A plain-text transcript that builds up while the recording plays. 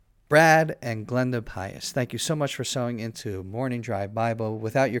Brad and Glenda Pius, thank you so much for sewing into Morning Drive Bible.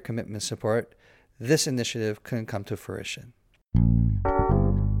 Without your commitment and support, this initiative couldn't come to fruition.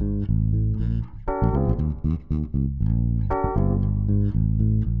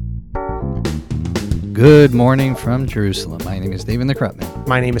 Good morning from Jerusalem. My name is David Krupman.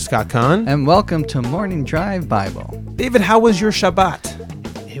 My name is Scott Kahn. And welcome to Morning Drive Bible. David, how was your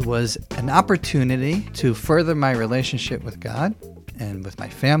Shabbat? It was an opportunity to further my relationship with God and with my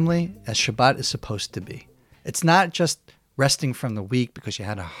family, as Shabbat is supposed to be. It's not just resting from the week because you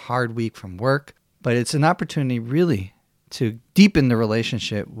had a hard week from work, but it's an opportunity really to deepen the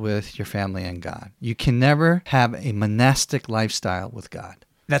relationship with your family and God. You can never have a monastic lifestyle with God.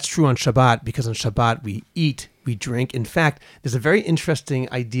 That's true on Shabbat, because on Shabbat we eat, we drink. In fact, there's a very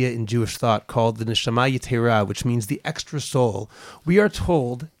interesting idea in Jewish thought called the Neshama Yetera, which means the extra soul. We are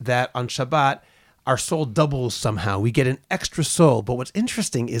told that on Shabbat, our soul doubles somehow. We get an extra soul. But what's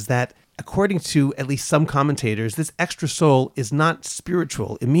interesting is that, according to at least some commentators, this extra soul is not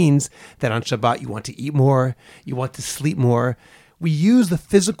spiritual. It means that on Shabbat you want to eat more, you want to sleep more. We use the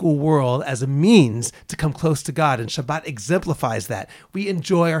physical world as a means to come close to God, and Shabbat exemplifies that. We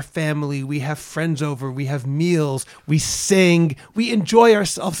enjoy our family, we have friends over, we have meals, we sing, we enjoy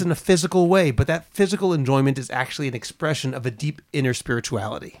ourselves in a physical way, but that physical enjoyment is actually an expression of a deep inner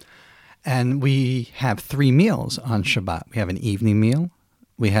spirituality. And we have 3 meals on Shabbat. We have an evening meal,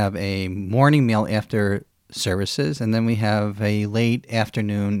 we have a morning meal after services, and then we have a late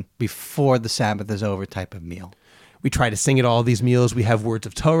afternoon before the Sabbath is over type of meal. We try to sing at all these meals. We have words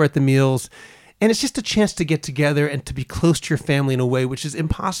of Torah at the meals. And it's just a chance to get together and to be close to your family in a way which is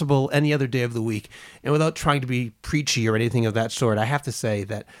impossible any other day of the week. And without trying to be preachy or anything of that sort, I have to say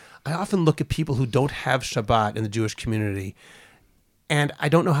that I often look at people who don't have Shabbat in the Jewish community, and I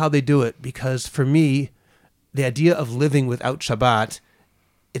don't know how they do it, because for me, the idea of living without Shabbat,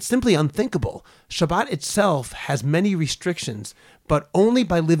 it's simply unthinkable. Shabbat itself has many restrictions, but only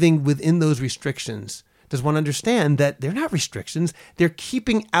by living within those restrictions does one understand that they're not restrictions. They're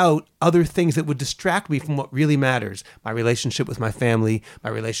keeping out other things that would distract me from what really matters. My relationship with my family, my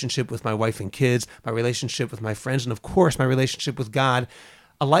relationship with my wife and kids, my relationship with my friends, and of course, my relationship with God.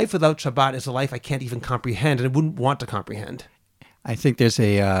 A life without Shabbat is a life I can't even comprehend, and I wouldn't want to comprehend. I think there's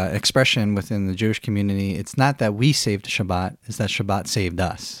a expression within the Jewish community. It's not that we saved Shabbat, it's that Shabbat saved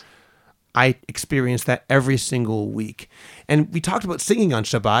us. I experience that every single week. And we talked about singing on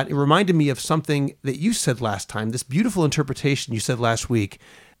Shabbat. It reminded me of something that you said last time, this beautiful interpretation you said last week.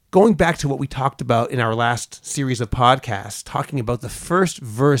 Going back to what we talked about in our last series of podcasts, talking about the first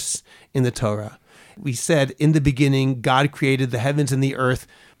verse in the Torah. We said, in the beginning, God created the heavens and the earth.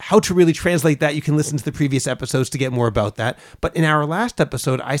 How to really translate that, you can listen to the previous episodes to get more about that. But in our last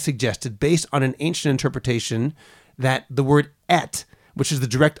episode, I suggested, based on an ancient interpretation, that the word et, which is the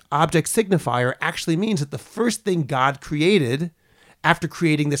direct object signifier, actually means that the first thing God created after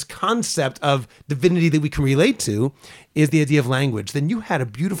creating this concept of divinity that we can relate to is the idea of language. Then you had a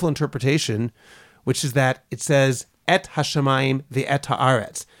beautiful interpretation, which is that it says, et hashamayim ve'et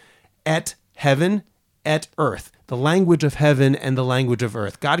haaretz, et heaven, et earth, the language of heaven and the language of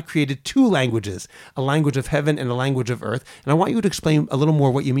earth. God created 2 languages, a language of heaven and a language of earth. And I want you to explain a little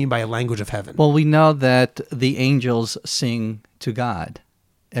more what you mean by a language of heaven. Well, we know that the angels sing to God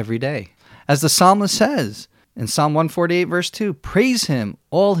every day. As the psalmist says in Psalm 148, verse 2, praise him,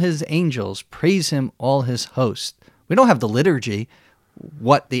 all his angels, praise him, all his hosts. We don't have the liturgy,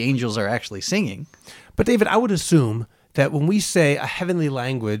 what the angels are actually singing. But David, I would assume that when we say a heavenly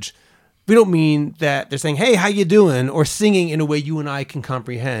language, we don't mean that they're saying, hey, how you doing? Or singing in a way you and I can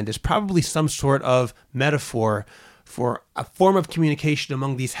comprehend. It's probably some sort of metaphor for a form of communication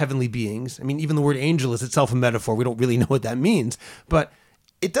among these heavenly beings. I mean, even the word angel is itself a metaphor. We don't really know what that means. But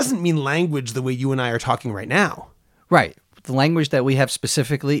it doesn't mean language the way you and I are talking right now. Right. The language that we have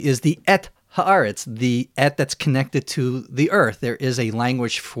specifically is the et haaretz, the et that's connected to the earth. There is a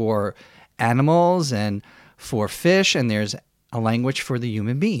language for animals and for fish, and there's a language for the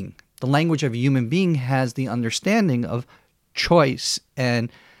human being. The language of a human being has the understanding of choice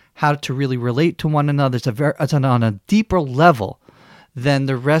and how to really relate to one another. It's on a deeper level than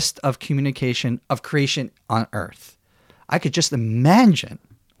the rest of communication of creation on earth. I could just imagine,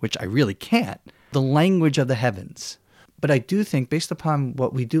 which I really can't, the language of the heavens. But I do think, based upon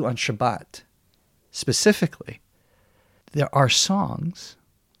what we do on Shabbat, specifically, there are songs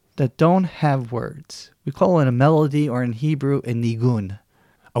that don't have words. We call it a melody, or in Hebrew, a nigun.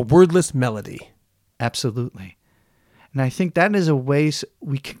 A wordless melody. Absolutely. And I think that is a way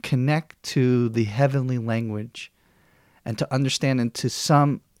we can connect to the heavenly language and to understand into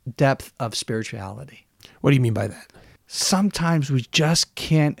some depth of spirituality. What do you mean by that? sometimes we just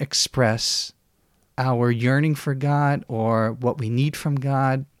can't express our yearning for God or what we need from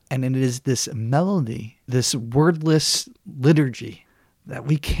God. And it is this melody, this wordless liturgy, that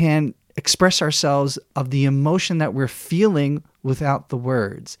we can express ourselves of the emotion that we're feeling without the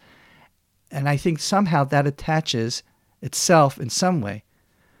words. And I think somehow that attaches itself in some way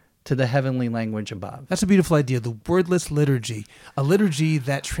to the heavenly language above. That's a beautiful idea, the wordless liturgy, a liturgy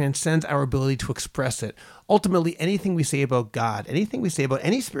that transcends our ability to express it. Ultimately, anything we say about God, anything we say about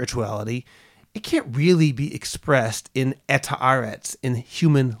any spirituality, it can't really be expressed in et haaretz, in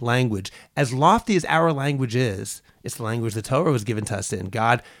human language. As lofty as our language is, it's the language the Torah was given to us in.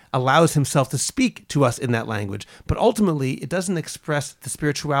 God allows himself to speak to us in that language. But ultimately, it doesn't express the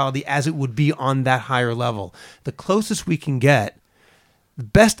spirituality as it would be on that higher level. The closest we can get, the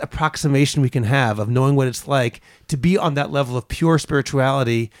best approximation we can have of knowing what it's like to be on that level of pure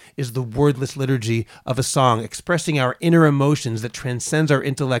spirituality is the wordless liturgy of a song, expressing our inner emotions that transcends our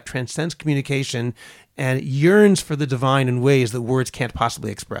intellect, transcends communication, and yearns for the divine in ways that words can't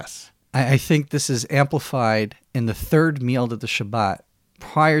possibly express. I think this is amplified in the third meal of the Shabbat,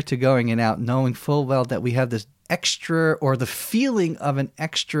 prior to going in out, knowing full well that we have this extra, or the feeling of an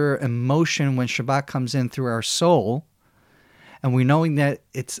extra emotion when Shabbat comes in through our soul, and we're knowing that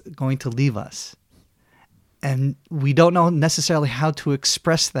it's going to leave us. And we don't know necessarily how to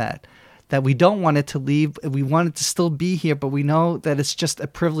express that we don't want it to leave. We want it to still be here, but we know that it's just a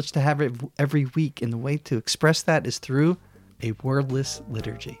privilege to have it every week. And the way to express that is through a wordless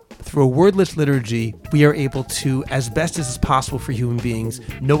liturgy. Through a wordless liturgy, we are able to, as best as is possible for human beings,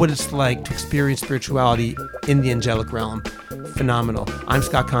 know what it's like to experience spirituality in the angelic realm. Phenomenal. I'm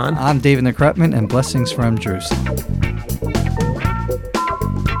Scott Kahn. I'm David Krutman, and blessings from Jerusalem.